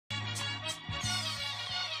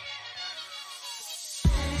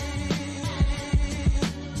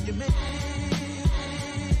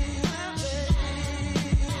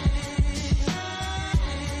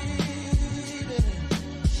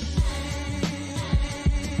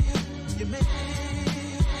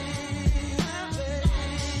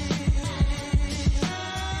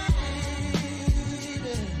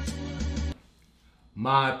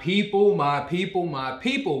My people, my people, my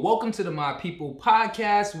people. Welcome to the My People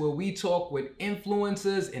podcast, where we talk with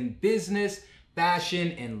influencers in business,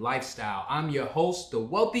 fashion, and lifestyle. I'm your host, the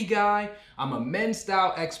Wealthy Guy. I'm a men's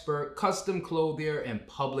style expert, custom clothier, and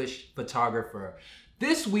published photographer.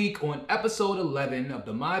 This week on episode 11 of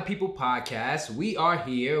the My People podcast, we are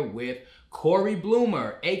here with Cory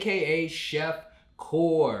Bloomer, aka Chef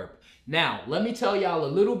Corb. Now, let me tell y'all a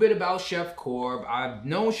little bit about Chef Corb. I've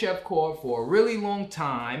known Chef Corb for a really long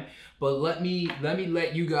time, but let me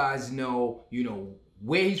let you guys know,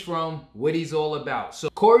 where he's from, what he's all about. So,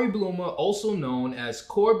 Cory Bloomer, also known as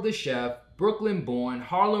Corb the Chef, Brooklyn-born,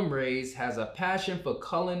 Harlem-raised, has a passion for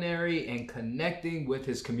culinary and connecting with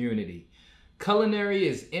his community. Culinary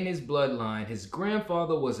is in his bloodline. His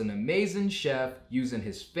grandfather was an amazing chef. Using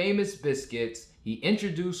his famous biscuits, he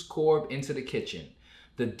introduced Corb into the kitchen.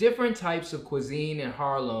 The different types of cuisine in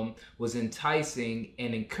Harlem was enticing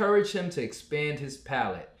and encouraged him to expand his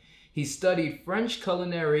palate. He studied French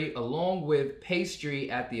culinary along with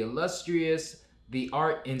pastry at the illustrious The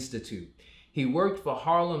Art Institute. He worked for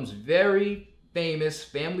Harlem's very famous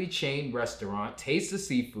family chain restaurant, Taste of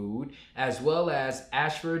Seafood, as well as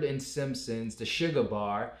Ashford and Simpson's The Sugar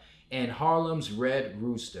Bar, and Harlem's Red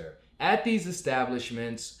Rooster. At these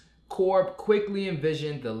establishments, Corb quickly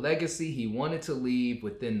envisioned the legacy he wanted to leave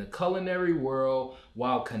within the culinary world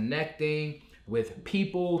while connecting with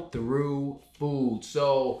people through food.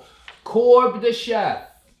 So, Corb the Chef,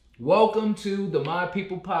 welcome to the My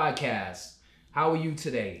People podcast. How are you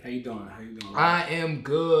today? How you doing? I am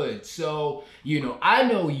good. So, I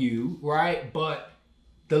know you, right? But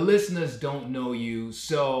the listeners don't know you.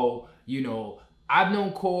 So, I've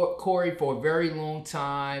known Cory for a very long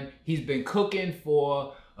time. He's been cooking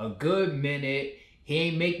for a good minute. He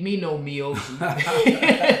ain't make me no meals,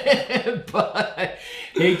 but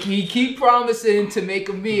he keep promising to make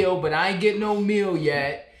a meal, but I ain't get no meal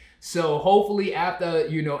yet. So hopefully after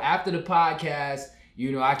the podcast,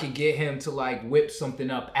 I can get him to whip something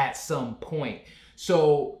up at some point.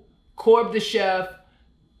 So Corb the Chef,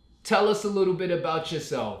 tell us a little bit about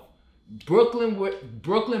yourself.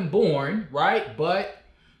 Brooklyn born, right? But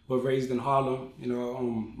raised in Harlem.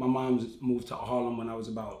 My mom moved to Harlem when I was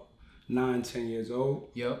about 9-10 years old.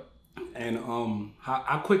 Yep. And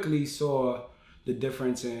I quickly saw the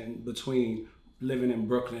difference between living in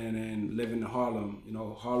Brooklyn and living in Harlem.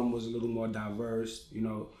 Harlem was a little more diverse.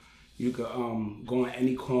 You could go in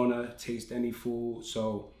any corner, taste any food.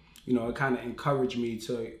 So, it kind of encouraged me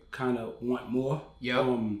to kind of want more. Yep.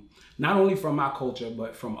 Not only from my culture,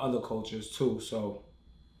 but from other cultures too. So,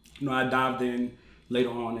 I dived in.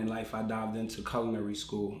 Later on in life, I dived into culinary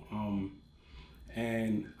school.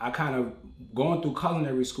 And I kind of, going through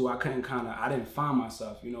culinary school, I didn't find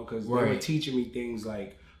myself, because they were teaching me things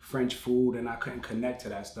like French food, and I couldn't connect to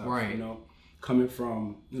that stuff, coming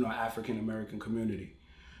from, African-American community.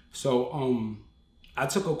 So I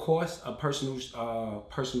took a course, a personal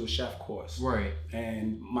chef course. Right.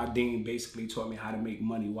 And my dean basically taught me how to make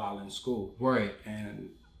money while in school. Right.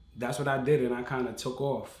 And that's what I did, and I kind of took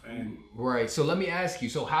off. And right. So let me ask you.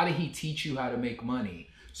 So how did he teach you how to make money?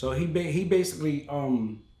 So he basically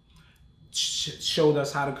showed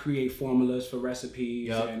us how to create formulas for recipes.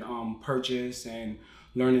 Yep. And purchase and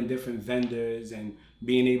learning different vendors and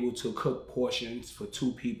being able to cook portions for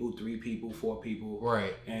 2 people, 3 people, 4 people.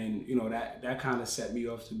 Right. And that kind of set me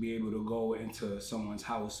off to be able to go into someone's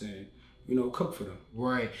house and cook for them.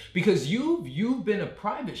 Right. Because you've been a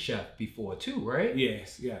private chef before too, right?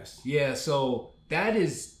 Yes. Yeah, so that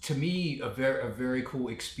is, to me, a very cool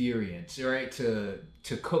experience, right? To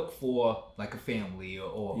cook for a family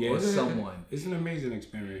or someone. It's an amazing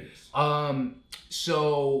experience.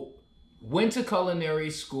 So went to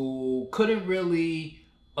culinary school, couldn't really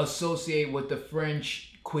associate with the French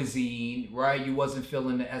cuisine, right? You wasn't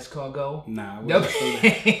feeling the escargot? Nah, I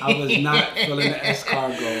was not feeling the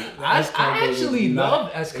escargot. I actually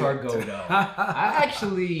love escargot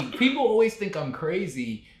though. People always think I'm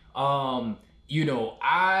crazy. I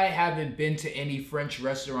haven't been to any French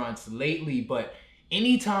restaurants lately, but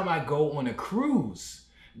anytime I go on a cruise,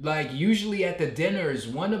 usually at the dinners,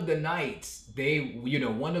 one of the nights,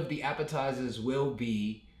 one of the appetizers will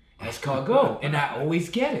be escargot, and I always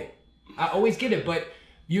get it. But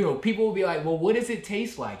people will be like, well, what does it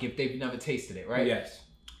taste like if they've never tasted it, right? Yes.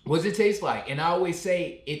 What does it taste like? And I always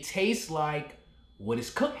say, it tastes like what it's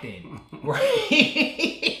cooked in, right?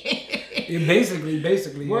 Yeah,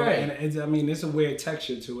 basically. Right. And it's a weird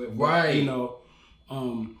texture to it. But, right.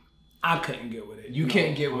 I couldn't get with it. You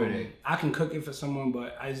can't get with it. I can cook it for someone,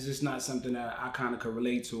 but it's just not something that I kind of could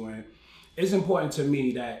relate to. And it's important to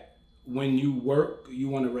me that when you work, you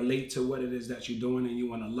want to relate to what it is that you're doing and you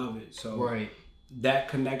want to love it. So right. that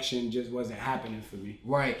connection just wasn't happening for me.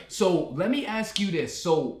 Right. So let me ask you this.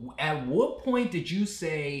 So at what point did you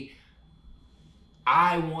say,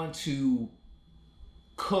 I want to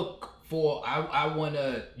cook for, I want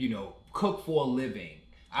to, cook for a living.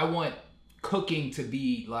 I want cooking to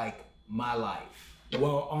be like my life.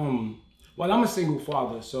 Well, I'm a single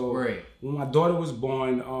father, so right. when my daughter was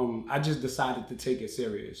born, I just decided to take it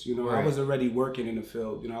serious. Right. I was already working in the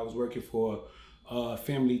field. I was working for a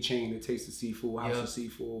family chain, the Taste of Seafood, House of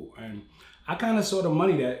Seafood, and I kind of saw the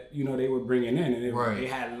money that they were bringing in, and they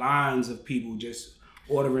had lines of people just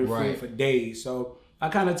ordering food for days. So I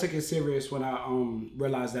kind of took it serious when I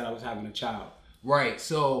realized that I was having a child. Right.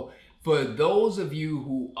 So for those of you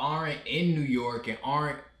who aren't in New York and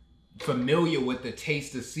aren't familiar with the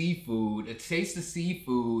Taste of Seafood, a Taste of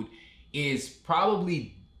Seafood is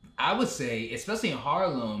probably, I would say, especially in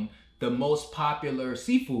Harlem, the most popular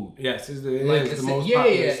seafood. Yes, it is the most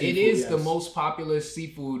popular seafood. It is the most popular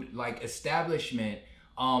seafood establishment.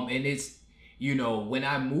 And it's, when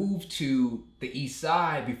I moved to the East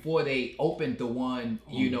Side before they opened the one,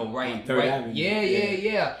 right, Third Avenue.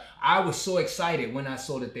 Yeah. I was so excited when I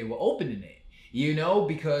saw that they were opening it.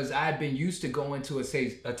 Because I had been used to going to a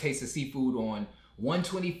Taste of Seafood on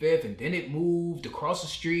 125th, and then it moved across the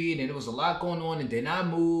street, and there was a lot going on, and then I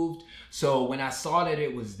moved. So when I saw that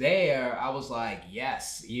it was there, I was like,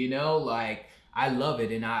 yes, I love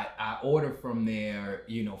it, and I order from there,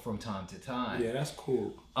 from time to time. Yeah, that's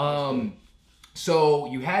cool. So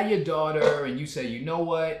you had your daughter, and you said, you know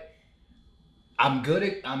what? I'm good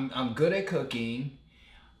at cooking.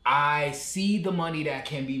 I see the money that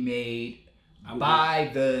can be made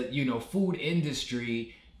by the food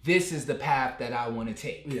industry. This is the path that I want to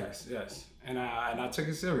take. Yes, and I took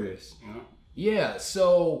it serious. Yeah.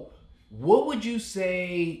 So what would you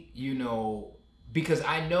say? Because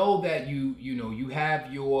I know that you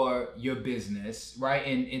have your business, right?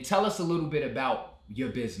 And tell us a little bit about your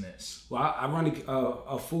business. Well, I run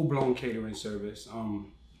a full-blown catering service.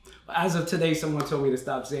 As of today, someone told me to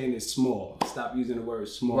stop saying it's small. Stop using the word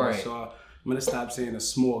small. Right. So I'm gonna stop saying a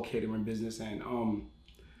small catering business, and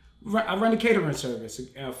I run a catering service,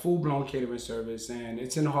 a full-blown catering service, and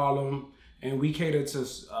it's in Harlem, and we cater to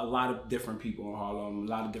a lot of different people in Harlem, a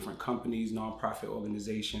lot of different companies, nonprofit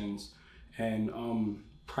organizations, and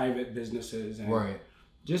private businesses, and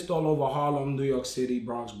just all over Harlem, New York City,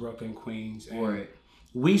 Bronx, Brooklyn, Queens, and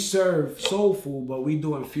we serve soul food, but we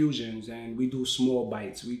do infusions and we do small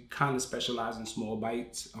bites. We kind of specialize in small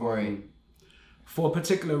bites. For a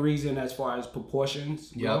particular reason as far as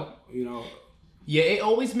proportions. Yep. Yeah, it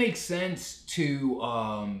always makes sense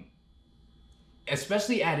to,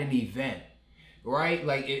 especially at an event, right?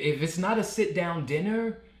 Like if it's not a sit-down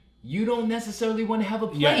dinner, you don't necessarily want to have a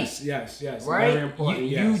plate. Yes. Right? Very important.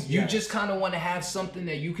 You just kind of want to have something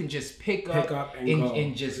that you can just pick up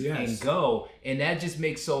and go. And that just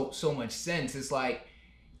makes so much sense. It's like,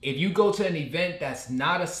 if you go to an event that's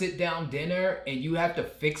not a sit-down dinner and you have to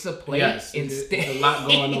fix a plate instead, there's a lot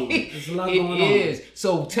going on. There's a lot going on. It is.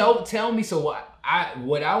 So tell me. So what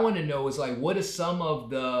I want to know is, like, what are some of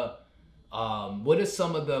the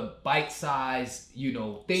bite-sized,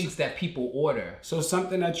 things that people order? So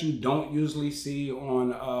something that you don't usually see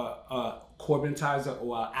on Corbentizer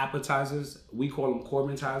or appetizers, we call them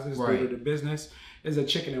Corbentizers due to the business, is a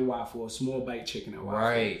chicken and waffle, a small bite chicken and waffle.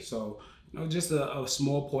 Right. So just a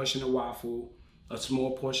small portion of waffle, a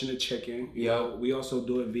small portion of chicken. We also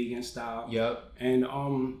do it vegan style. Yep. And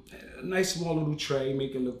a nice small little tray,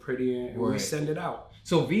 make it look pretty, and we send it out.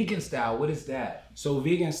 So vegan style, what is that? So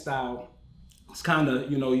vegan style, it's kind of,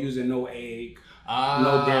 using no egg,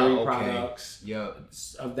 no dairy products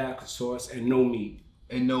of that source, and no meat.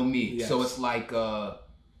 Yes. So it's like a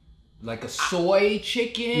soy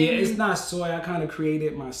chicken? Yeah, it's not soy. I kind of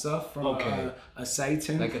created myself from a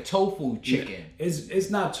seitan. Like a tofu chicken. Yeah. It's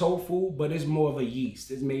not tofu, but it's more of a yeast.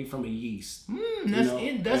 It's made from a yeast.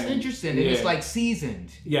 That's interesting. And it's like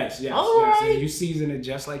seasoned. Yes. All right. And you season it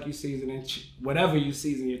just like you season whatever you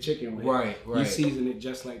season your chicken with. Right. You season it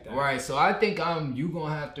just like that. Right. So I think I'm gonna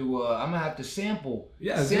have to sample.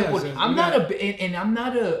 Yes. I'm not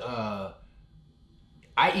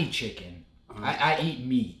I eat chicken. I eat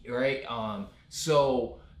meat, right?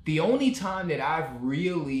 So the only time that I've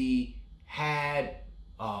really had,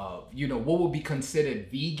 what would be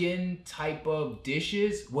considered vegan type of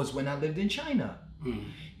dishes was when I lived in China.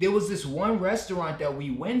 There was this one restaurant that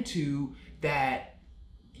we went to that,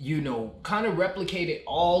 kind of replicated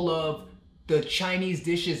all of the Chinese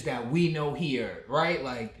dishes that we know here, right?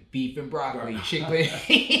 Like beef and broccoli, chicken.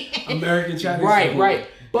 American Chinese. Right.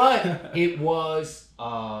 But it was,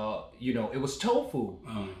 it was tofu,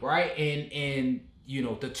 right? And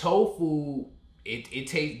the tofu it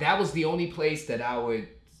takes, that was the only place that I would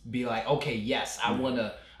be like, okay, yes, I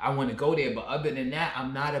wanna go there. But other than that,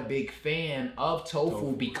 I'm not a big fan of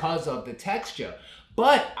tofu because of the texture.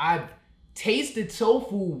 But I've tasted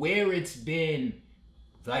tofu where it's been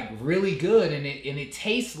like really good, and it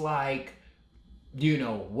tastes like, you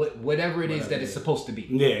know, whatever it is that it's supposed to be.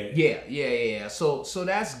 Yeah. So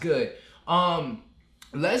that's good.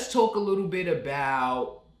 Let's talk a little bit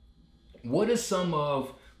about what are some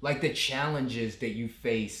of like the challenges that you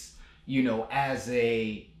face, you know, as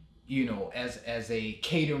a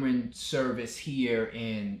catering service here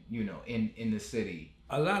in, you know, in the city.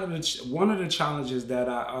 One of the challenges that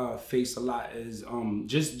I face a lot is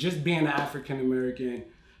just being an African American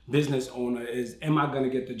business owner is, am I gonna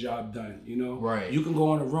get the job done? You know, right? You can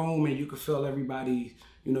go in a room and you can feel everybody.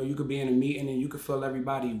 You know, you could be in a meeting and you can feel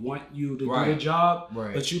everybody want you to do the job,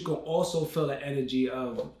 but you can also feel the energy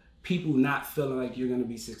of people not feeling like you're gonna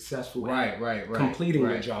be successful completing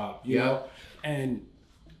the job. You know, and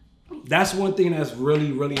that's one thing that's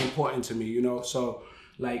really, really important to me. You know, so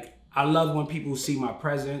like I love when people see my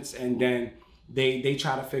presence and then they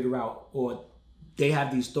try to figure out, or they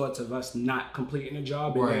have these thoughts of us not completing the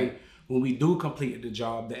job, and then when we do complete the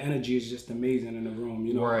job, the energy is just amazing in the room.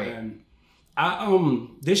 You know, and I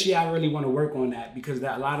this year I really want to work on that, because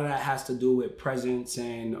a lot of that has to do with presence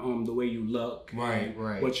and the way you look,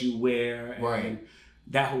 what you wear, and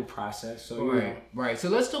that whole process. So So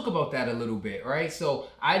let's talk about that a little bit, right? So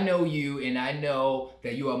I know you, and I know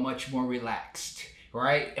that you are much more relaxed,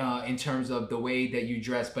 right? In terms of the way that you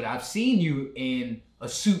dress, but I've seen you in a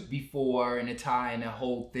suit before and a tie and a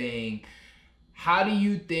whole thing. How do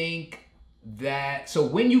you think that, so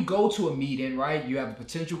when you go to a meeting, right, you have a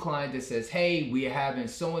potential client that says, hey, we are having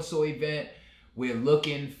so-and-so event, we're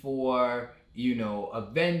looking for, you know, a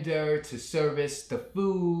vendor to service the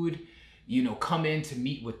food, you know, come in to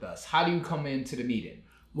meet with us. How do you come into the meeting?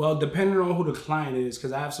 Well, depending on who the client is,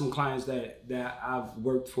 because I have some clients that I've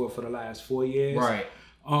worked for the last 4 years. Right.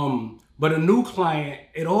 But a new client,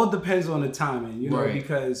 it all depends on the timing, you know,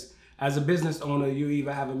 because as a business owner, you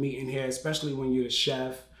either have a meeting here, especially when you're a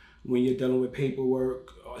chef, when you're dealing with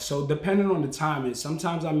paperwork. So depending on the timing,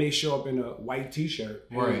 sometimes I may show up in a white t-shirt.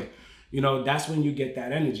 And, you know, that's when you get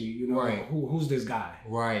that energy, you know, who's this guy?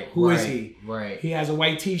 Who is he? He has a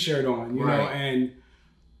white t-shirt on, you know, and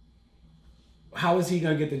how is he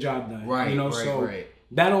going to get the job done? You know,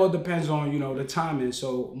 that all depends on, you know, the timing.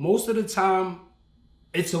 So most of the time,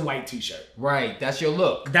 it's a white t-shirt. That's your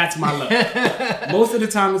look. That's my look. Most of the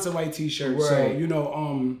time, it's a white t-shirt. So, you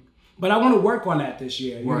know, but I want to work on that this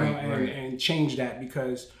year, you know, and change that,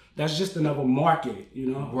 because that's just another market, you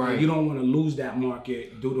know. You don't want to lose that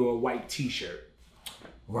market due to a white t-shirt.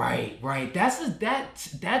 That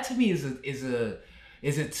to me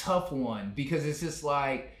is a tough one, because it's just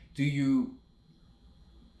like,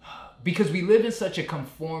 because we live in such a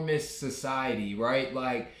conformist society, right?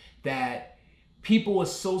 Like that people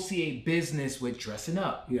associate business with dressing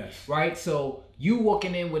up. Right? So you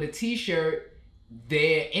walking in with a t-shirt,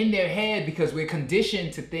 they're in their head, because we're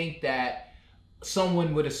conditioned to think that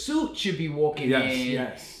someone with a suit should be walking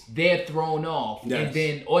in. They're thrown off, and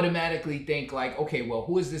then automatically think like, okay, well,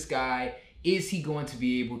 who is this guy? Is he going to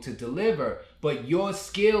be able to deliver? But your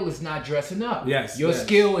skill is not dressing up. Your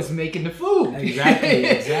skill is making the food. Exactly.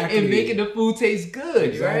 And making the food taste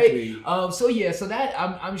good, right? So that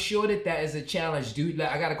I'm sure that is a challenge.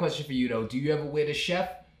 I got a question for you though. Do you ever wear the chef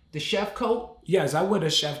coat? Yes, I wear the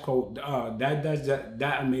chef coat.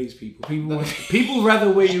 That amazes people. People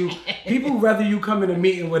rather you come in a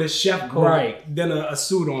meeting with a chef coat than a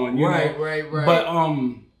suit on. You know? But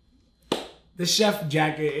the chef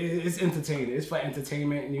jacket is entertaining. It's for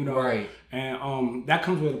entertainment, you know. And that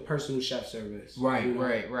comes with a personal chef service. You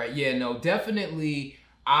know? Yeah, no, definitely.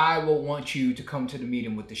 I will want you to come to the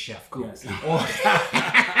meeting with the chef coat.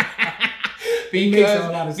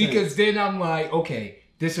 Because then I'm like, okay,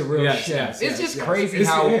 this is a real chef. It's just crazy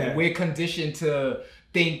how we're conditioned to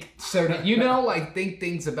think certain, you know, like think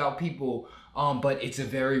things about people, but it's a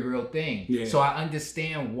very real thing. So I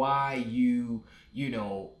understand why you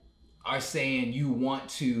know, are saying you want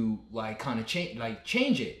to like kind of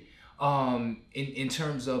change it in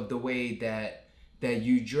terms of the way that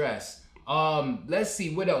you dress. Let's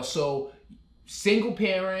see what else. So single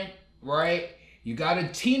parent, right? You got a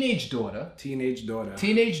teenage daughter,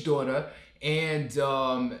 and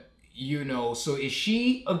you know, so is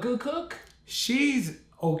she a good cook? She's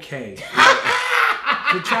okay.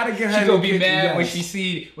 To try to get her, she's gonna be mad when she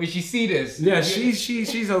see this. Yeah,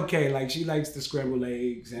 she's okay. Like she likes the scrambled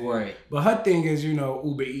eggs, and, but her thing is, you know,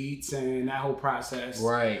 Uber Eats and that whole process.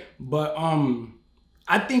 But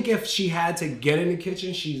I think if she had to get in the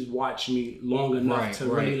kitchen, she's watched me long enough to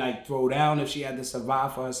really like throw down if she had to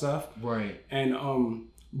survive for herself. Right. And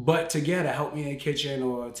but to get her to help me in the kitchen,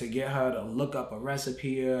 or to get her to look up a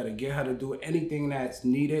recipe, or to get her to do anything that's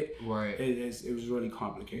needed, it was really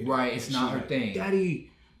complicated. Right, it's not her thing.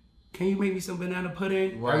 Daddy, can you make me some banana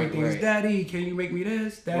pudding? Right, Everything's Daddy, can you make me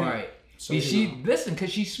this? Daddy. Right. So, listen,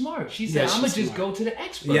 because she's smart. She said, I'm going to just go to the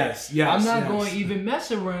expert. Yes. I'm not going to even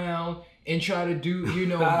mess around and try to do,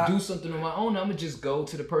 do something on my own. I'm going to just go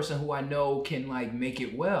to the person who I know can like make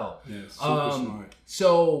it well. Yes, super smart.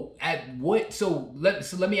 So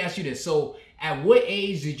let me ask you this. So at what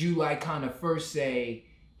age did you like kind of first say,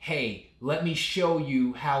 hey, let me show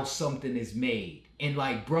you how something is made, and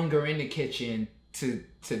like bring her in the kitchen to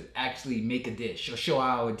actually make a dish or show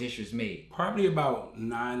how a dish is made? Probably about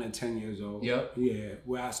 9 or 10 years old. Yep. Yeah,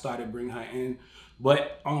 where I started bringing her in.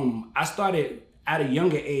 But I started at a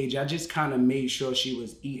younger age. I just kind of made sure she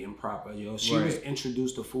was eating proper. She was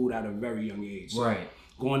introduced to food at a very young age. So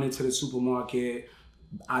going into the supermarket,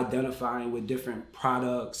 identifying with different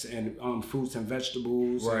products and fruits and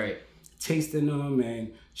vegetables. Right. And tasting them,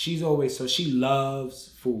 and she loves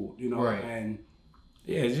food, and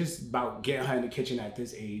yeah, it's just about getting her in the kitchen at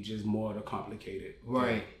this age is more the complicated.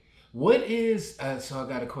 Right. What is, so I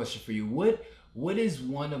got a question for you. What is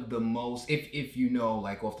one of the most, if you know,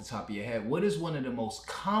 like off the top of your head, what is one of the most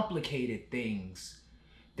complicated things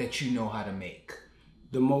that you know how to make?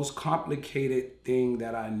 The most complicated thing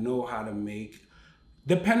that I know how to make,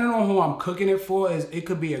 depending on who I'm cooking it for, it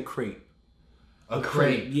could be a crepe. A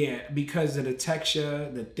crepe. Yeah, because of the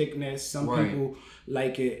texture, the thickness. Some people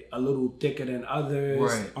like it a little thicker than others.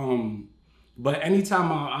 Right. But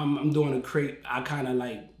anytime I'm doing a crepe, I kind of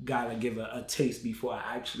like gotta give a taste before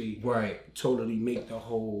I actually totally make the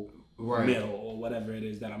whole meal or whatever it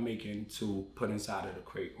is that I'm making to put inside of the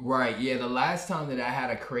crepe. Right. Yeah. The last time that I had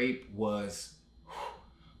a crepe was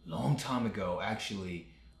a long time ago, actually.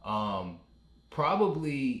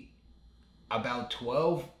 Probably about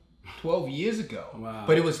 12 years ago. Wow.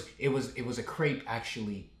 But it was a crepe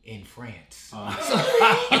actually in France.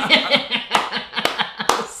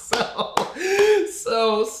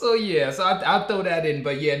 So yeah, so I'll throw that in.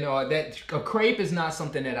 But yeah, no, that a crepe is not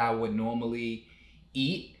something that I would normally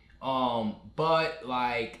eat. But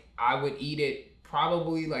like I would eat it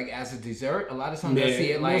probably like as a dessert. A lot of times I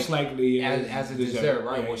see it like most likely as a dessert,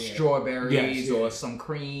 right? With strawberries or some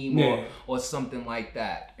cream or something like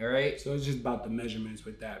that. All right. So it's just about the measurements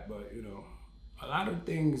with that. But a lot of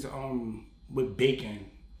things with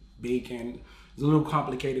bacon is a little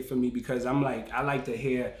complicated for me because I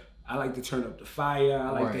like to turn up the fire.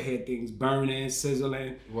 I like to hear things burning,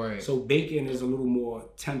 sizzling. Right. So bacon is a little more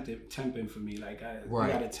tempting for me. Like I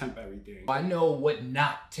gotta temp everything. I know what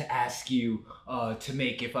not to ask you to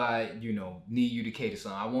make if I, need you to cater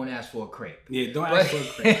something. I won't ask for a crepe. Yeah, don't ask for a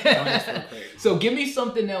crepe. Don't ask for a crepe. So give me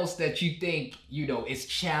something else that you think, is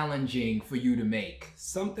challenging for you to make.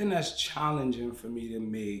 Something that's challenging for me to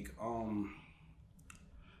make.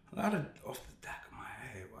 A lot of off the back of my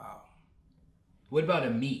head. Wow. What about a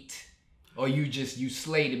meat? Or you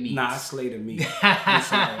slay the meat? Nah, I slay the meat.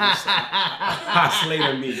 I slay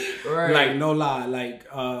the meat. Right. Like, no lie. Like,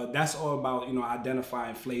 that's all about,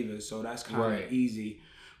 identifying flavors. So that's kind of easy.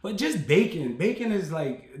 But just bacon. Bacon is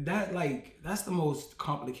that's the most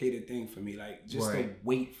complicated thing for me. Like, just to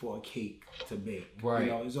wait for a cake to bake.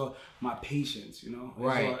 Right. It's all my patience,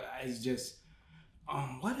 It's just,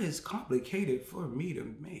 what is complicated for me to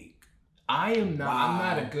make? I'm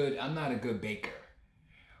not a good baker.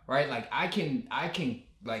 Right? Like I can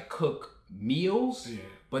like cook meals,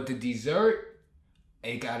 but the dessert,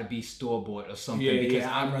 it gotta be store-bought or something because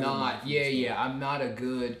I'm not a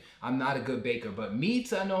good baker. But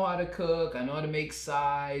meats I know how to cook, I know how to make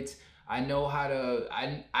sides, I know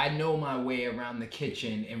my way around the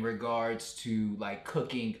kitchen in regards to like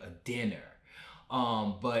cooking a dinner.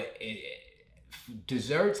 But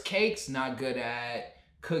desserts, cakes, not good at.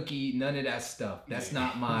 Cookie, none of that stuff. That's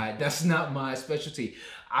not my specialty.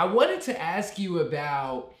 I wanted to ask you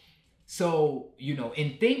about,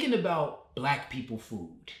 in thinking about Black people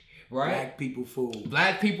food, right? Black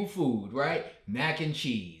people food, right? Mac and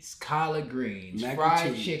cheese, collard greens,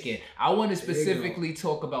 fried chicken. I want to specifically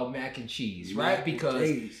talk about mac and cheese, right?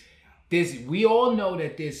 Because we all know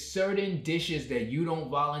that there's certain dishes that you don't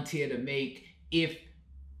volunteer to make if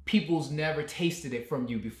people's never tasted it from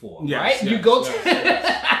you before, right? You go to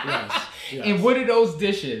yes. And what are those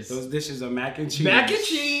dishes? Those dishes are mac and cheese. Mac and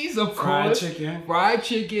cheese, of course. Fried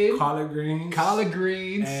chicken. Collard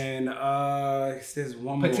greens. And there's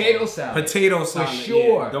one more. Potato salad. Potato salad. For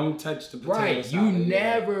sure. Yeah, don't touch the potato salad. You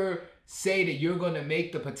never say that you're gonna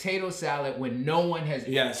make the potato salad when no one has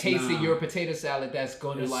tasted your potato salad. That's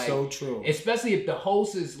gonna so true. Especially if the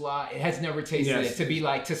host is has never tasted it, to be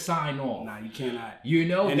like to sign off. Nah, you cannot. You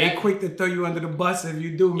know, and they quick to throw you under the bus if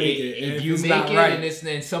you do make it. If you make it, right.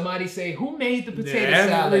 and somebody say, "Who made the potato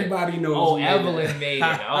salad?" Everybody knows. Oh, Evelyn made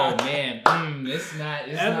it. Oh man, it's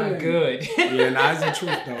not good. Yeah, it's the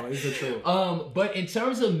truth though. It's the truth. But in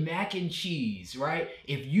terms of mac and cheese, right?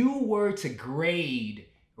 If you were to grade,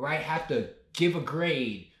 right, have to give a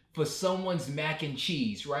grade for someone's mac and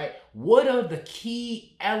cheese, right? What are the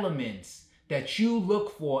key elements that you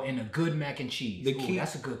look for in a good mac and cheese?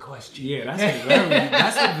 That's a good question. Yeah,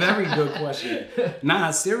 that's a very good question. Nah,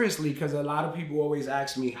 seriously, because a lot of people always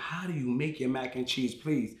ask me, how do you make your mac and cheese?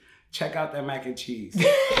 Please, check out that mac and cheese.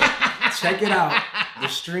 Check it out. The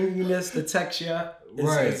stringiness, the texture,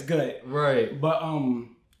 it's good. Right. But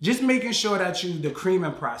just making sure that the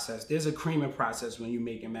creaming process, there's a creaming process when you're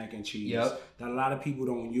making mac and cheese that a lot of people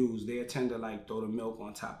don't use. They tend to like throw the milk on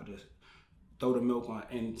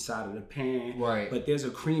inside of the pan. Right. But there's a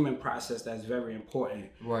creaming process that's very important.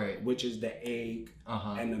 Right. Which is the egg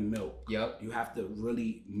and the milk. Yep. You have to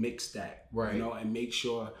really mix that. Right. You know, and make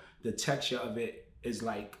sure the texture of it is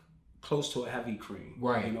like close to a heavy cream.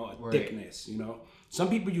 Right. You know, a thickness, you know. Some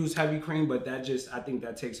people use heavy cream, but I think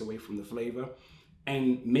that takes away from the flavor.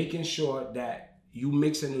 And making sure that you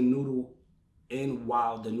mixing the noodle in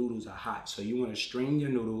while the noodles are hot. So you want to strain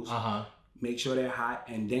your noodles, make sure they're hot,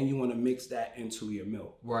 and then you want to mix that into your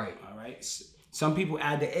milk. Right. All right. Some people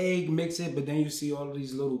add the egg, mix it, but then you see all of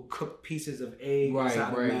these little cooked pieces of egg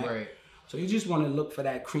inside the mac. Right. So you just want to look for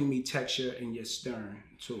that creamy texture in your stirring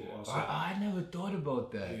too. Also, I never thought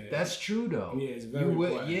about that. Yeah. That's true though. Yeah, it's very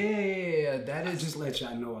important. Yeah, that is. Just let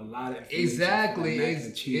y'all know a lot of exactly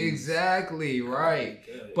right.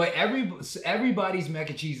 But everybody's mac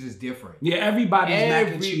and cheese is different. Yeah, everybody's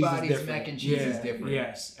mac and cheese is different.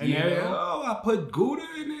 Yes, and I put Gouda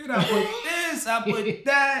in it. I put this. I put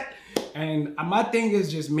that. And my thing is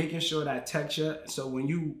just making sure that texture. So when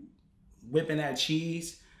you whipping that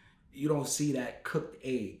cheese, you don't see that cooked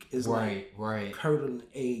egg. It's like curdled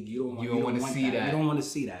egg. You don't want to see that. You don't want to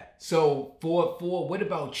see that. So for what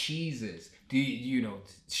about cheeses? Do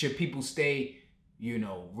should people stay,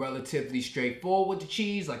 relatively straightforward with the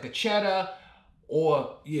cheese, like a cheddar,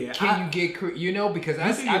 or can you get because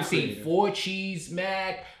I've seen 4 cheese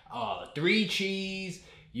mac, 3 cheese,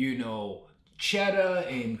 cheddar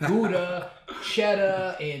and Gouda,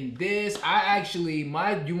 cheddar and this.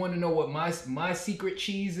 You want to know what my secret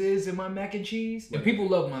cheese is in my mac and cheese? And people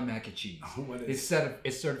love my mac and cheese. What is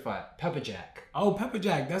it's certified pepper jack. Oh, pepper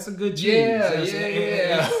jack, that's a good cheese. Yeah.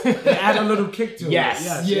 It add a little kick to it. Yes.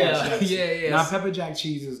 Now pepper jack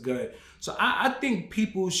cheese is good. So I think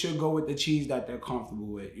people should go with the cheese that they're comfortable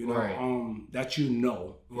with. That you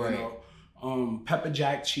know. Pepper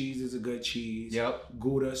jack cheese is a good cheese. Yep.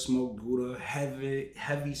 Gouda, smoked Gouda,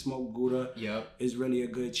 heavy smoked Gouda. Yep. Is really a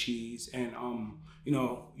good cheese. And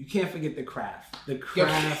you can't forget the Kraft. The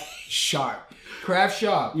Kraft Sharp. Kraft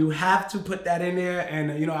Sharp. You have to put that in there.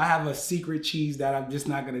 And I have a secret cheese that I'm just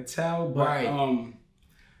not gonna tell. But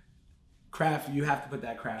Kraft, you have to put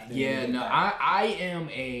that Kraft in. Yeah, no, I am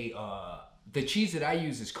the cheese that I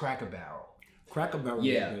use is Cracker Barrel. Cracker Barrel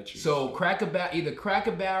is a good cheese. So either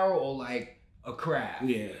Cracker Barrel or like a Kraft.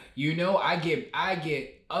 Yeah. I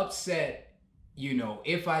get upset,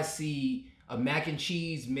 if I see a mac and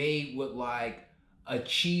cheese made with like a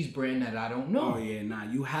cheese brand that I don't know. Oh yeah,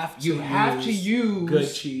 you have to use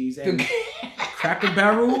good cheese. And Cracker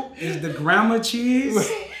Barrel is the grandma cheese.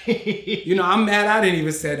 I'm mad I didn't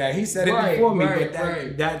even say that. He said it before me,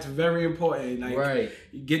 but that's very important. Like,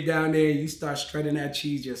 you get down there, you start shredding that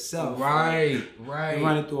cheese yourself. Right. You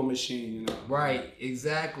run it through a machine, Right,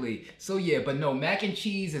 exactly. So yeah, but no, mac and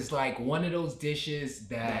cheese is like one of those dishes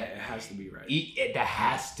that it has to be right. That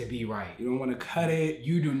has to be right. You don't want to cut it.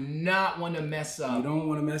 You do not want to mess up. You don't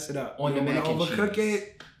want to mess it up. On the mac and cheese. Overcook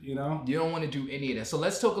it. You don't want to do any of that. So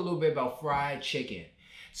let's talk a little bit about fried chicken.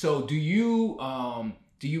 So do you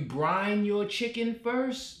brine your chicken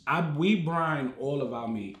first? We brine all of our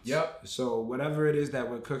meats. Yep. So whatever it is that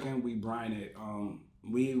we're cooking, we brine it.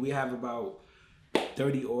 We have about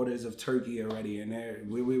 30 orders of turkey already in there.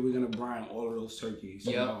 We're gonna brine all of those turkeys.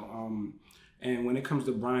 Yep. And when it comes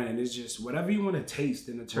to brining, it's just whatever you want to taste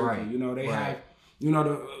in the turkey. They have.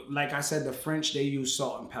 Like I said, the French, they use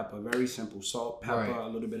salt and pepper. Very simple. Salt, pepper, a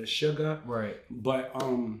little bit of sugar. Right. But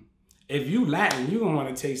if you Latin, you're going to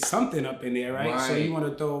want to taste something up in there, right? So you want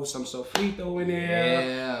to throw some sofrito in there.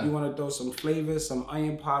 Yeah. You want to throw some flavors, some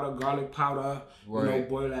onion powder, garlic powder. Right.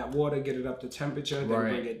 Boil that water, get it up to temperature, then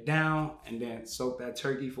bring it down, and then soak that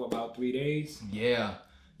turkey for about 3 days. Yeah.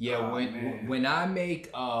 Yeah, when I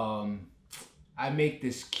make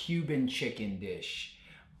this Cuban chicken dish,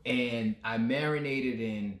 and I marinate it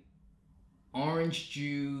in orange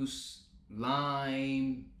juice,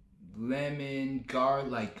 lime, lemon,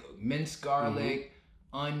 minced garlic,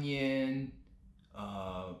 onion,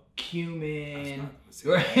 cumin.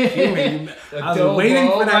 Cumin. I was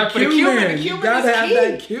waiting for that cumin. You gotta have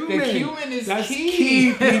that cumin. The cumin is that's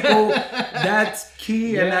key, people. That's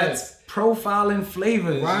key, and that's profiling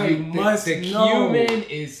flavors. Right. You must the know. cumin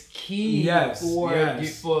is key for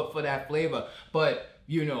that flavor. But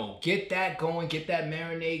get that going, get that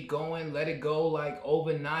marinade going, let it go like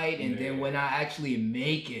overnight, and then when I actually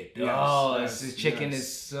make it, this chicken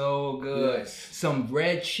is so good. Yes. Some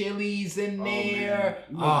red chilies in there.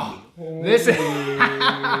 Listen.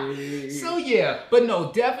 So yeah, but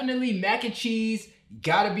no, definitely mac and cheese.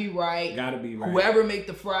 Gotta be right. Whoever make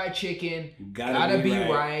the fried chicken, gotta be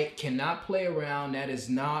right. Cannot play around. That is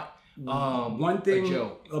not one thing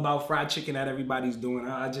about fried chicken that everybody's doing.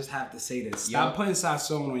 I just have to say this: stop putting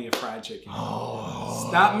sazon on your fried chicken.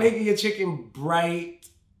 Stop making your chicken bright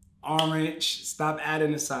orange. Stop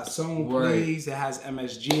adding the sazon, please. It has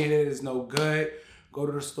MSG in it. It's no good. Go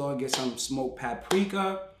to the store and get some smoked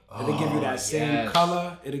paprika. It'll give you that same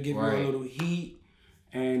color. It'll give you a little heat,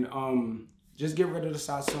 and just get rid of the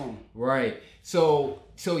sazon. Right. So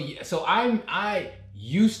I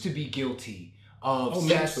used to be guilty of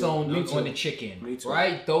sazon on the chicken,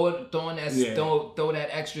 right? Throw that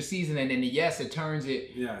extra seasoning, and it turns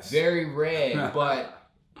it very red. But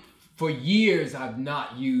for years, I've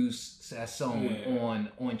not used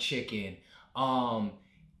sazon on chicken.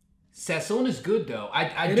 Sazon is good though.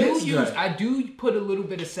 I do put a little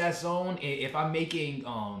bit of sazon if I'm making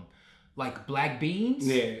like black beans.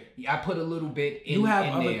 Yeah, I put a little bit in. You have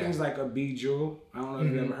in other there. things like a bejewel. I don't know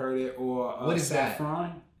if you've ever heard it, or what is saffron.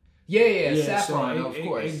 That? Yeah, saffron, so of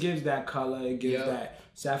course. It gives that color. It gives that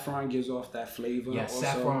saffron gives off that flavor. Yeah, also.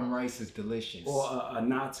 Saffron rice is delicious. Or a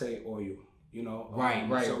nate oil, Right,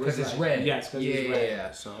 because it's red. Yes, because it's red.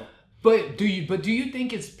 Yeah. So. But do you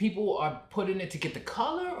think it's people are putting it to get the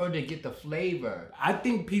color or to get the flavor? I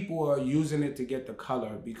think people are using it to get the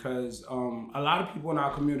color because a lot of people in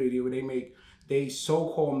our community, when they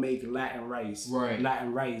so-called make Latin rice.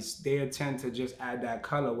 They tend to just add that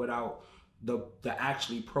color without the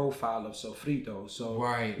actually profile of sofrito. So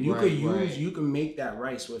you can make that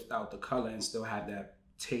rice without the color and still have that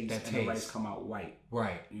taste. The rice come out white.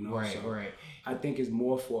 Right. I think it's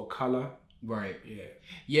more for color. Right.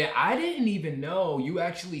 Yeah, I didn't even know. You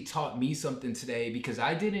actually taught me something today because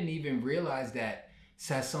I didn't even realize that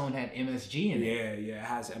sazon had MSG in it. Yeah, it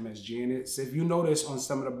has MSG in it. So if you notice on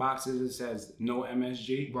some of the boxes, it says no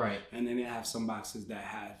MSG. Right. And then they have some boxes that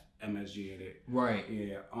have MSG in it. Right.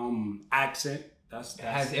 Yeah. Accent. That's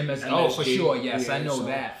has MSG. Oh, for sure. Yes, I know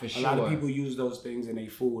that for sure. A lot of people use those things in their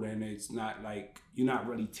food, and it's not like you're not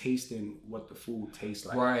really tasting what the food tastes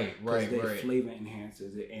like. Right. Flavor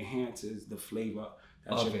enhances. It enhances the flavor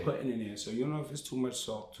that you're putting in there. So you don't know if it's too much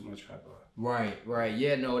salt, too much pepper. Right.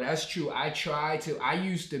 Yeah, no, that's true. I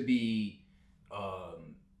used to be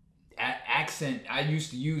accent. I used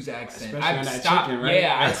to use accent. I stopped. Chicken, right?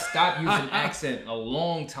 Yeah, I stopped using accent a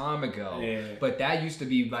long time ago. Yeah. But that used to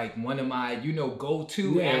be like one of my,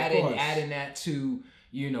 go-to. Adding that to,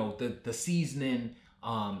 the seasoning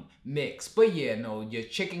mix. But yeah, no, your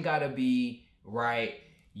chicken gotta be right.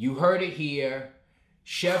 You heard it here.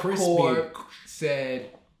 Chef Corb said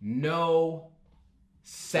no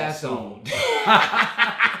sazon.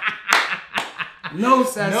 No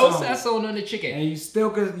sazon. No sazon on the chicken. And you still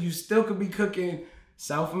could be cooking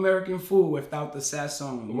South American food without the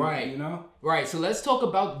sazon. Right. Right. So let's talk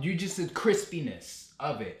about the crispiness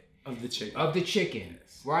of it. Of the chicken.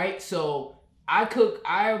 Yes. Right? So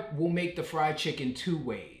I will make the fried chicken two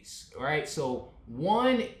ways. Right? So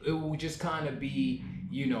one, it will just kind of be,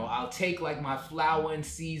 I'll take like my flour and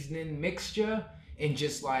seasoning mixture and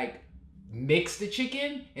just like mix the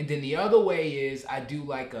chicken. And then the other way is I do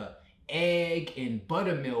like a egg and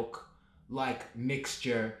buttermilk like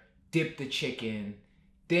mixture, dip the chicken,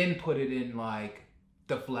 then put it in like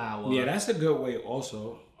the flour. Yeah, that's a good way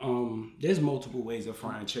also. There's multiple ways of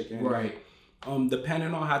frying chicken. Right.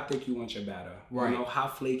 Depending on how thick you want your batter. Right. How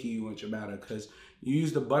flaky you want your batter. Because you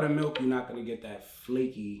use the buttermilk, you're not going to get that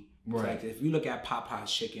flaky. Right. Like if you look at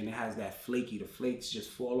Popeye's chicken, it has that flaky. The flakes just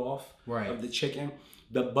fall off of the chicken.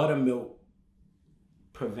 The buttermilk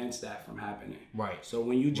prevents that from happening. Right. So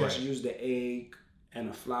when you just use the egg and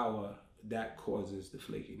the flour, that causes the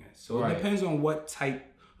flakiness. So it depends on what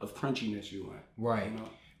type of crunchiness you want. Right.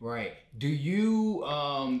 Right. Do you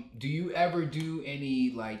ever do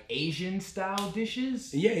any like Asian style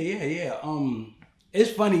dishes? Yeah.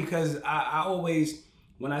 It's funny because I always,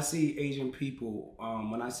 when I see Asian people,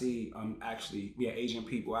 when I see Asian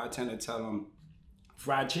people, I tend to tell them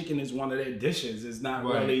fried chicken is one of their dishes. It's not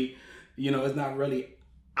really, it's not really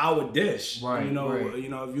our dish. Right.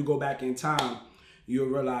 If you go back in time, you'll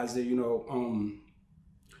realize that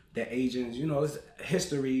the Asians, it's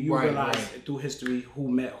history. You realize through history who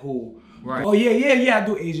met who. Right. Oh yeah. I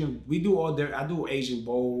do Asian. I do Asian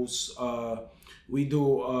bowls. I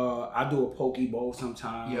do a poke bowl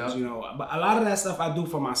sometimes. Yep. But a lot of that stuff I do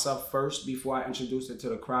for myself first before I introduce it to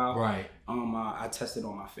the crowd. Right. I test it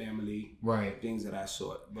on my family. Right. Things of that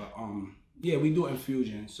sort. But we do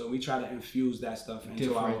infusion. So we try to infuse that stuff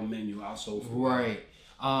into our menu, our soul food. Right.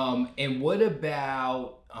 And what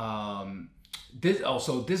about this?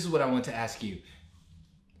 So this is what I want to ask you.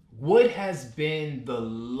 What has been the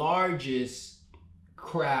largest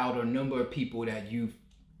crowd or number of people that you've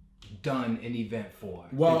done an event for,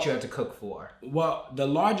 that you had to cook for? Well, the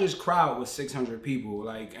largest crowd was 600 people,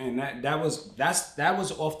 and that was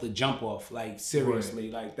off the jump off,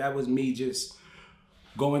 seriously. Right. That was me just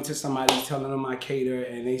going to somebody, telling them I cater,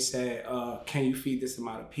 and they said, can you feed this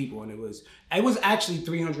amount of people? And it was actually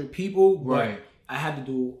 300 people, but I had to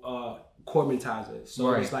do Corbintizers.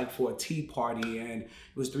 So it was for a tea party, and it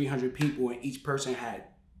was 300 people, and each person had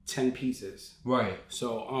 10 pieces. Right.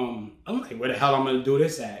 So I'm like, where the hell I'm gonna do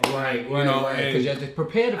this at? Right. Because you had to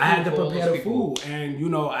prepare the food. I had to prepare the food,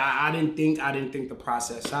 and I didn't think the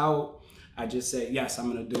process out. I just said yes, I'm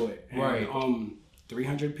gonna do it. And,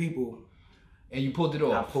 300 people. And you pulled it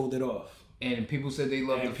off. I pulled it off. And people said they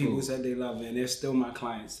loved the food. And people said they love it, and they're still my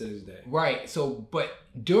clients to this day. Right. So, but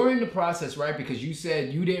during the process, because you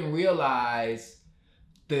said you didn't realize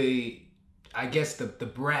the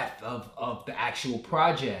breadth of the actual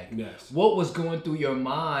project. Yes. What was going through your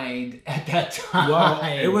mind at that time? Well,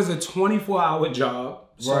 it was a 24-hour job.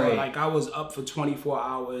 So I was up for 24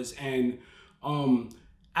 hours, and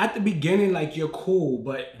at the beginning, you're cool,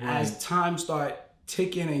 but as time start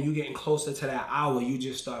ticking and you getting closer to that hour, you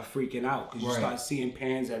just start freaking out because you start seeing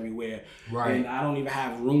pans everywhere. Right. And I don't even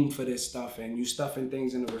have room for this stuff, and you stuffing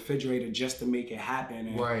things in the refrigerator just to make it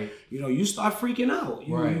happen. And you start freaking out.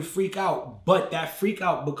 You freak out, but that freak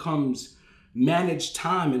out becomes managed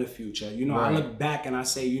time in the future. I look back and I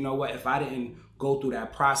say, you know what? If I didn't go through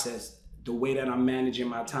that process, the way that I'm managing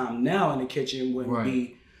my time now in the kitchen wouldn't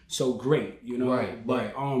be so great.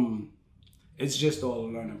 But it's just all a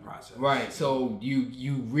learning process. Right. So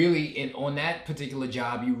you really, on that particular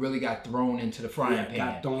job, you really got thrown into the frying pan.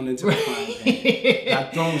 Got thrown into the frying pan.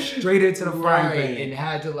 Got thrown straight into the frying pan. And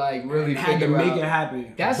had to really had to make it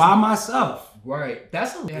happen by myself. Right.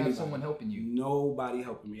 That's a have someone helping you. Nobody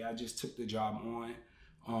helping me. I just took the job on.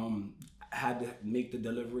 I had to make the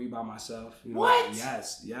delivery by myself. What?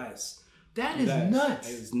 Yes. That is nuts.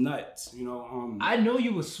 It's nuts. I know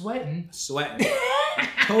you were sweating.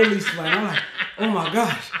 Totally sweating. I'm like, oh my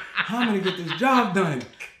gosh, how am I gonna get this job done?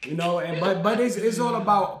 But it's all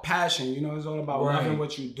about passion. It's all about loving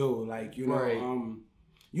what you do.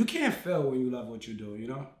 You can't fail when you love what you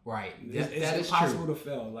do. Right. It's impossible to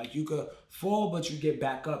fail. You could fall, but you get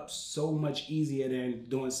back up so much easier than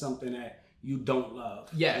doing something that you don't love.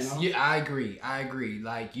 Yes, yeah, I agree.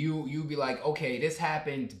 You be like, okay, this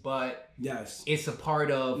happened, but it's a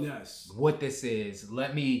part of what this is.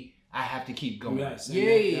 I have to keep going.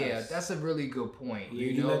 Yeah. That's a really good point.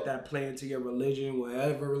 You let that play into your religion,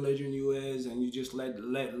 whatever religion you is, and you just let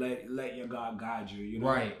your God guide you.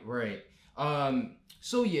 Right.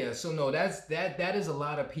 So no, that is a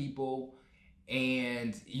lot of people.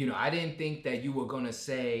 And, I didn't think that you were going to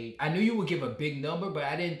say, I knew you would give a big number, but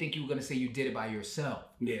I didn't think you were going to say you did it by yourself.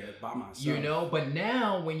 Yeah, by myself. But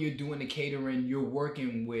now when you're doing the catering, you're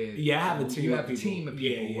working with, I have a team you have a team of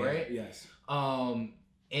people, right? Yes.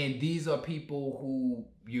 And these are people who,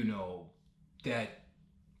 that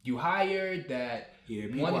you hired, that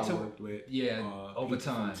people wanted I worked with. Over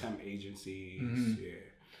time. From temp agencies,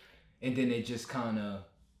 And then they just kind of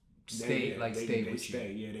stay with you.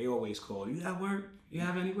 Yeah, they always call. You got work? You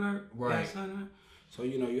have any work? Right. So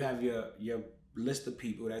you have your list of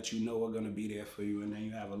people that are gonna be there for you, and then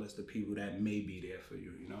you have a list of people that may be there for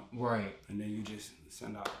you. Right. And then you just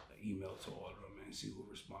send out an email to all of them and see who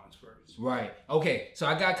responds first. Right. Okay. So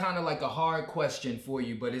I got kind of a hard question for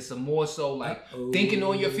you, but it's a more so thinking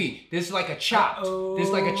on your feet. This is like a chop. This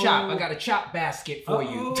is like a chop. I got a chop basket for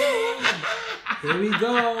you. Here we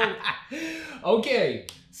go. Okay.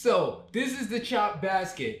 So this is the chop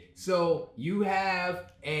basket. So you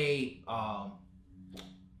have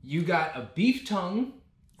you got a beef tongue.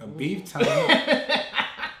 A beef tongue.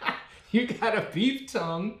 You got a beef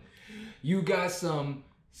tongue. You got some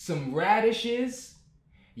radishes,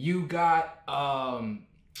 you got some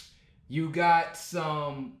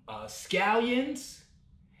scallions,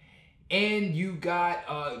 and you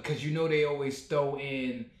got because you know they always throw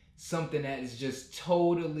in something that is just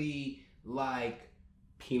totally like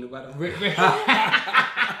peanut butter.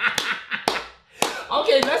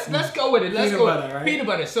 Okay, let's go with it. Let's go butter, right? Peanut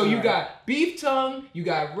butter. So All you right. got beef tongue, you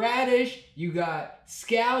got radish, you got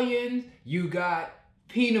scallions, you got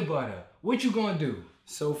peanut butter. What you gonna do?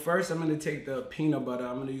 So first, I'm gonna take the peanut butter.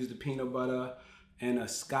 I'm gonna use the peanut butter and a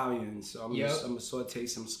scallion. So I'm gonna saute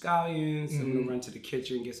some scallions. I'm gonna run to the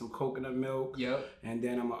kitchen, get some coconut milk. Yep. And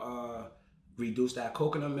then I'm gonna reduce that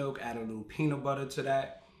coconut milk, add a little peanut butter to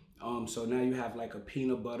that. So now you have like a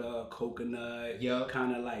peanut butter, coconut,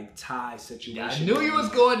 kind of like Thai situation. Yeah, I knew you was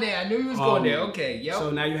going there. Going there. Okay, yep.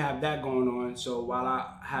 So now you have that going on. So while I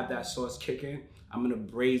have that sauce kicking, I'm gonna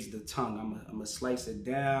braise the tongue. I'm gonna slice it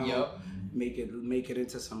down. Yep. Make it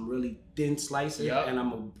into some really thin slices, and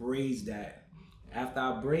I'm gonna braise that. After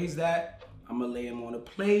I braise that, I'm gonna lay them on a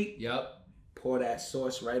plate. Yep. Pour that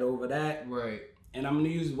sauce right over that. Right. And I'm gonna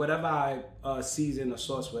use whatever I season the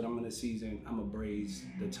sauce with. I'm gonna braise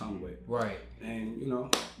the tongue with. Right. And you know,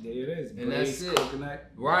 there it is. And braised that's it.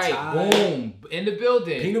 Coconut. Right. Thai, boom. In the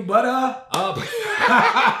building. Peanut butter.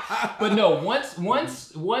 But no, once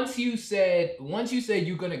you said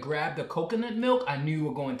you're gonna grab the coconut milk, I knew you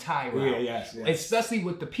were going Thai route. Yeah, yes. Especially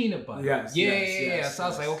with the peanut butter. Yes. Yeah. So I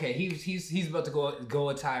was like, okay, he's about to go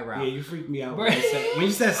a Thai route. Yeah, you freaked me out when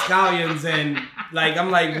you said scallions, and like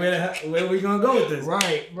I'm like, where are we gonna go with this?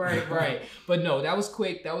 Right. But no, that was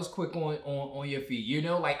quick. That was quick on your feet. You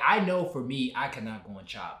know, like I know for me, I cannot go on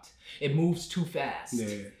Chopped. It moves too fast.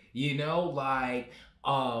 Yeah. You know, like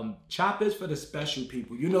Chop is for the special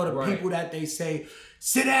people. You know, the people that they say,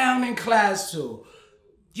 sit down in class to.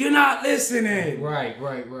 You're not listening. Right.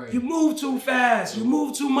 You move too fast. You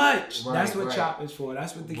move too much. Right, That's what Chop is for.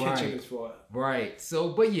 That's what the kitchen is for. Right.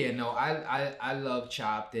 So, but yeah, no, I love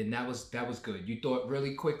Chopped, and that was good. You thought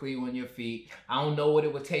really quickly on your feet. I don't know what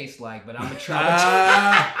it would taste like, but I'm gonna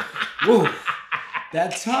try. Woo.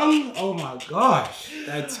 That tongue. Oh my gosh.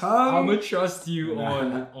 That tongue. I'm gonna trust you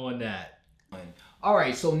on that. All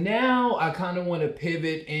right. So now I kind of want to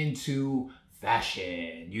pivot into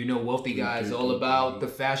fashion. You know, Wealthy Guy is all about the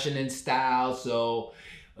fashion and style. So,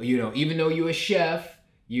 you know, even though you're a chef,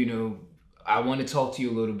 you know, I want to talk to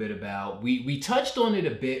you a little bit about, we touched on it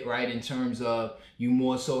a bit, right? In terms of you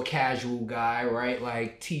more so a casual guy, right?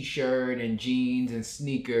 Like t-shirt and jeans and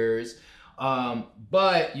sneakers.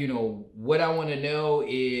 But, you know, what I want to know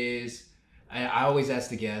is, I always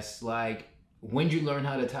ask the guests, like, when did you learn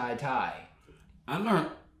how to tie? I learned,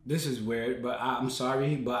 this is weird, but I'm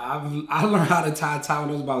sorry, but I learned how to tie when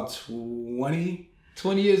I was about 20.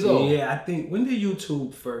 20 years old? Yeah, I think, when did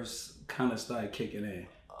YouTube first kind of start kicking in?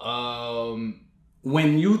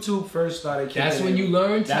 When YouTube first started kicking in. That's when you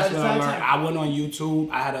learned how to tie? I went on YouTube,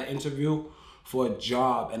 I had an interview for a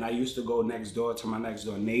job, and I used to go next door to my next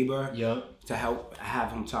door neighbor to help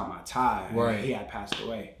have him tie my tie. Right. He had passed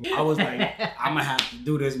away. I was like, I'm gonna have to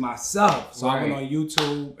do this myself. So I went on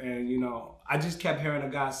YouTube, and you know, I just kept hearing a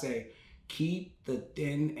guy say, keep the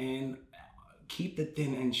thin end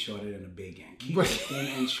shorter than the big end. Keep the thin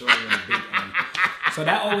end shorter than the big end. So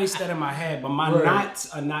that always stayed in my head. But my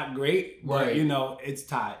knots are not great. But you know, it's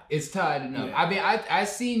tied. It's tied enough. Yeah. I mean, I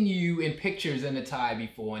seen you in pictures in a tie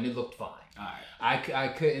before, and it looked fine. All right. I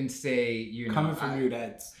couldn't say, you know, coming from you,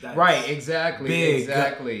 that's right. Exactly. Big.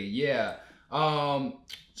 Exactly. Yeah.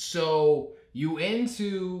 So you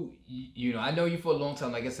into, you know, I know you for a long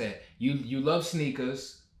time. Like I said, you love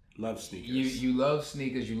sneakers. Love sneakers. You love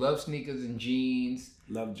sneakers. You love sneakers and jeans.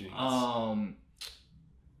 Love jeans.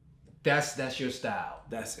 That's your style.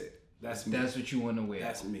 That's it. That's me. That's what you want to wear.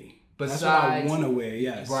 That's me. Besides, that's what I want to wear.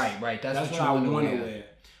 Yes. Right. That's what I want to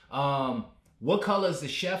wear. What color is the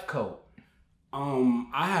chef coat?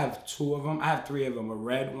 I have 2 of them. I have 3 of them. A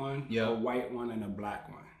red one, a white one, and a black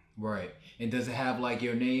one. Right. And does it have like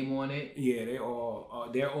your name on it? Yeah,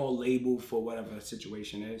 they're all labeled for whatever the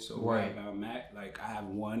situation is. So wherever I'm at, like I have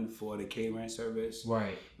one for the catering service.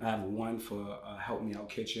 Right. I have one for Help Me Out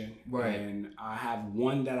Kitchen. Right. And I have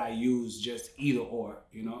one that I use just either or.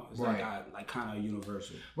 You know, it's like kind of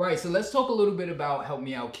universal. Right. So let's talk a little bit about Help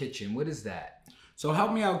Me Out Kitchen. What is that? So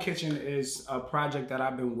Help Me Out Kitchen is a project that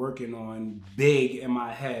I've been working on big in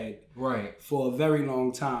my head for a very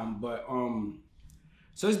long time. But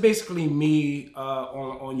so it's basically me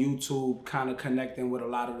on YouTube kind of connecting with a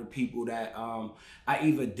lot of the people that I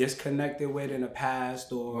either disconnected with in the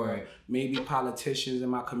past or maybe politicians in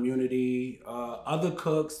my community, other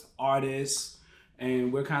cooks, artists,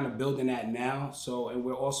 and we're kind of building that now. So, and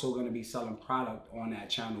we're also going to be selling product on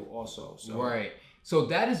that channel also. So. Right. So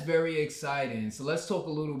that is very exciting. So let's talk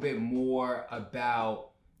a little bit more about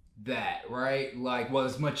that, right? Like, well,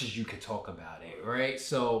 as much as you could talk about it, right?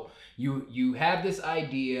 So you have this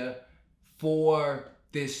idea for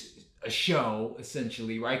a show,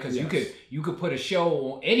 essentially, right? Because you could put a show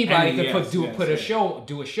on, anybody could do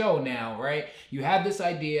a show now, right? You have this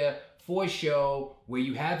idea for a show where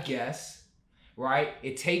you have guests, right?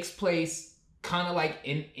 It takes place kind of like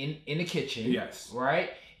in the kitchen,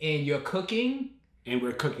 right? And you're cooking, and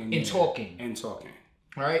we're cooking and talking,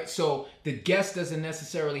 All right? So the guest doesn't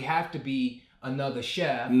necessarily have to be another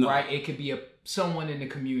chef, right? It could be someone in the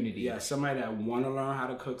community. Yeah, somebody that want to learn how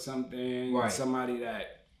to cook something, right? Somebody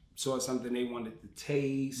that saw something they wanted to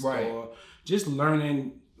taste, right? Or just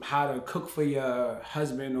learning how to cook for your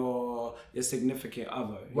husband or your significant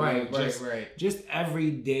other, right? Just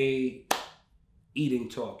everyday eating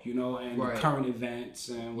talk, and current events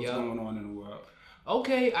and what's going on in the world.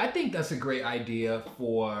 Okay, I think that's a great idea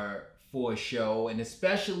for a show, and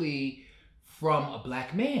especially from a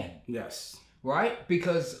black man. Yes. Right?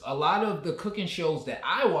 Because a lot of the cooking shows that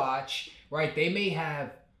I watch, right, they may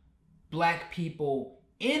have black people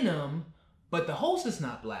in them, but the host is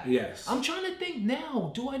not black. Yes. I'm trying to think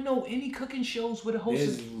now, do I know any cooking shows where the host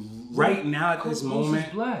is right now at this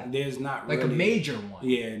moment, black? There's not like really, a major one.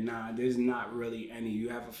 Yeah, there's not really any. You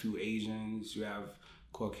have a few Asians, you have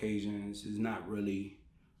Caucasians. It's not really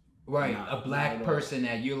a black person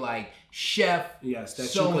that you're like, chef. Yes, that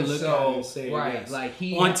so you can look at and say, like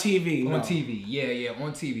he on TV. On TV, yeah,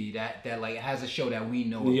 on TV. That like has a show that we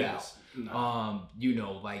know about.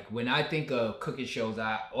 No. Like when I think of cooking shows,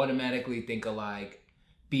 I automatically think of like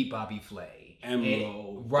Beat Bobby Flay,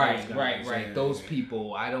 Emerald, right. Those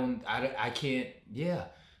people, I can't. Yeah.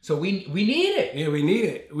 So we need it. Yeah, we need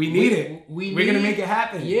it. We're gonna make it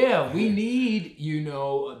happen. Yeah, we need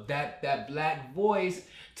that black voice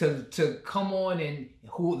to come on and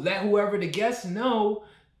let whoever the guests know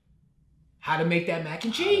how to make that mac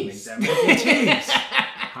and cheese.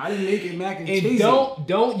 How to make it mac and cheese. And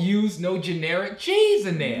don't use no generic cheese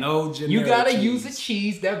in there. No generic You gotta cheese. use a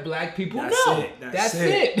cheese that black people That's know. it. That's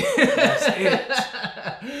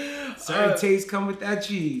it. Certain tastes come with that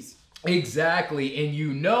cheese. Exactly. And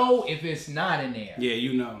if it's not in there.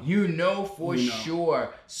 Yeah, for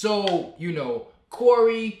sure. So,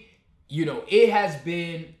 Cory, it has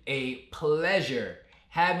been a pleasure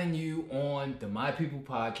having you on the My People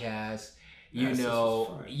podcast.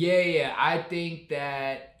 I think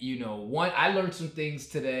that, I learned some things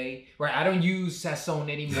today, right? I don't use Sasson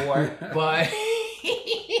anymore, but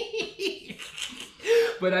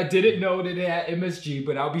I didn't know that it had MSG,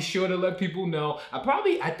 but I'll be sure to let people know.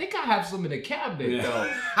 I think I have some in the cabinet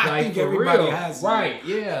though. I think everybody has some. Right,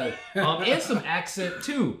 yeah. And some accent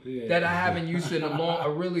too that I haven't used in a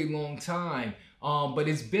really long time. But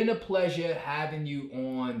it's been a pleasure having you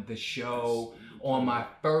on the show. On my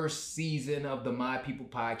first season of the My People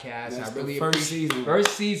podcast. That's I really first season.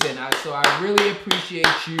 So I really appreciate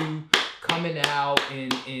you coming out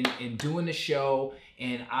and doing the show.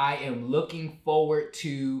 And I am looking forward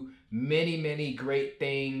to many, many great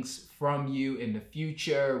things from you in the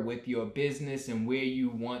future with your business and where you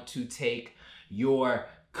want to take your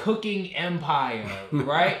cooking empire,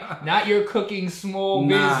 right? Not your cooking small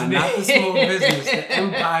business. Not the small business, the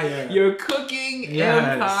empire. Your cooking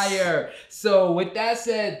empire. So with that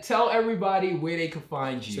said, tell everybody where they can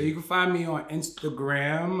find you. So you can find me on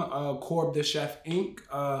Instagram, Corb the Chef Inc.,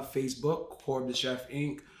 Facebook, Corb the Chef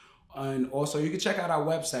Inc., and also you can check out our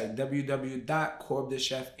website,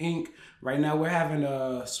 www.corbthechef.inc. Right now we're having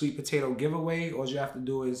a sweet potato giveaway. All you have to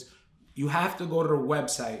do is you have to go to the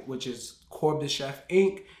website, which is Corb the Chef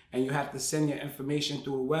Inc., and you have to send your information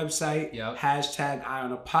through the website. Yep. Hashtag Eye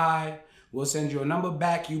on a Pie. We'll send you a number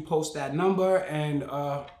back. You post that number, and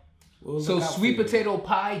we'll so sweet potato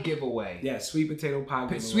pie giveaway. Yeah, sweet potato pie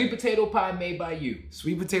giveaway. Sweet potato pie made by you.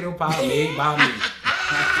 Sweet potato pie made by me.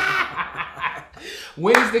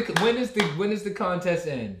 When is the contest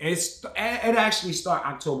end? It actually start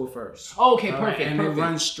October 1st. Oh, okay, perfect. And it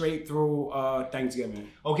runs straight through Thanksgiving.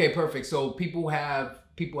 Okay, perfect. So people have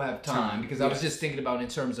time because I was just thinking about in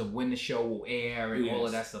terms of when the show will air and all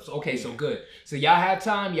of that stuff. So okay, so good. So y'all have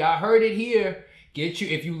time. Y'all heard it here.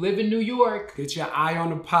 If you live in New York, get your eye on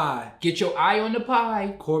the pie. Get your eye on the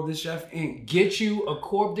pie. Corb the Chef Inc. Get you a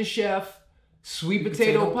Corb the Chef sweet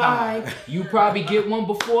potato pie. You probably get one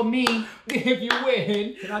before me if you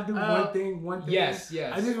win. Can I do one thing? Yes.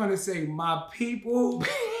 I just want to say, my people,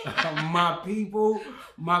 my people.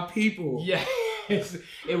 Yes.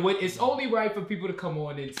 It's only right for people to come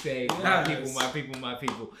on and say, my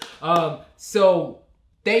people. So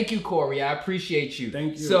thank you, Cory. I appreciate you.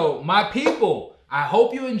 Thank you. So my people, I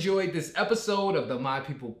hope you enjoyed this episode of the My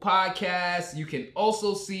People Podcast. You can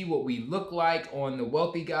also see what we look like on the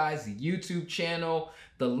Wealthy Guys YouTube channel.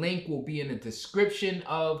 The link will be in the description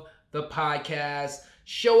of the podcast.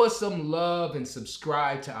 Show us some love and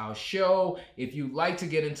subscribe to our show. If you'd like to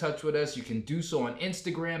get in touch with us, you can do so on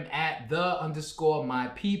Instagram at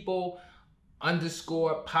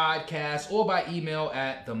the_mypeople_podcast or by email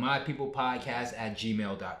at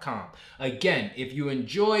themypeoplepodcast@gmail.com. Again, if you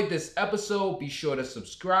enjoyed this episode, be sure to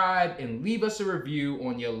subscribe and leave us a review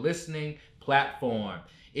on your listening platform.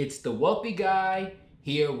 It's The Wealthy Guy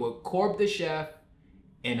here with Corb the Chef,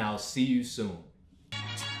 and I'll see you soon.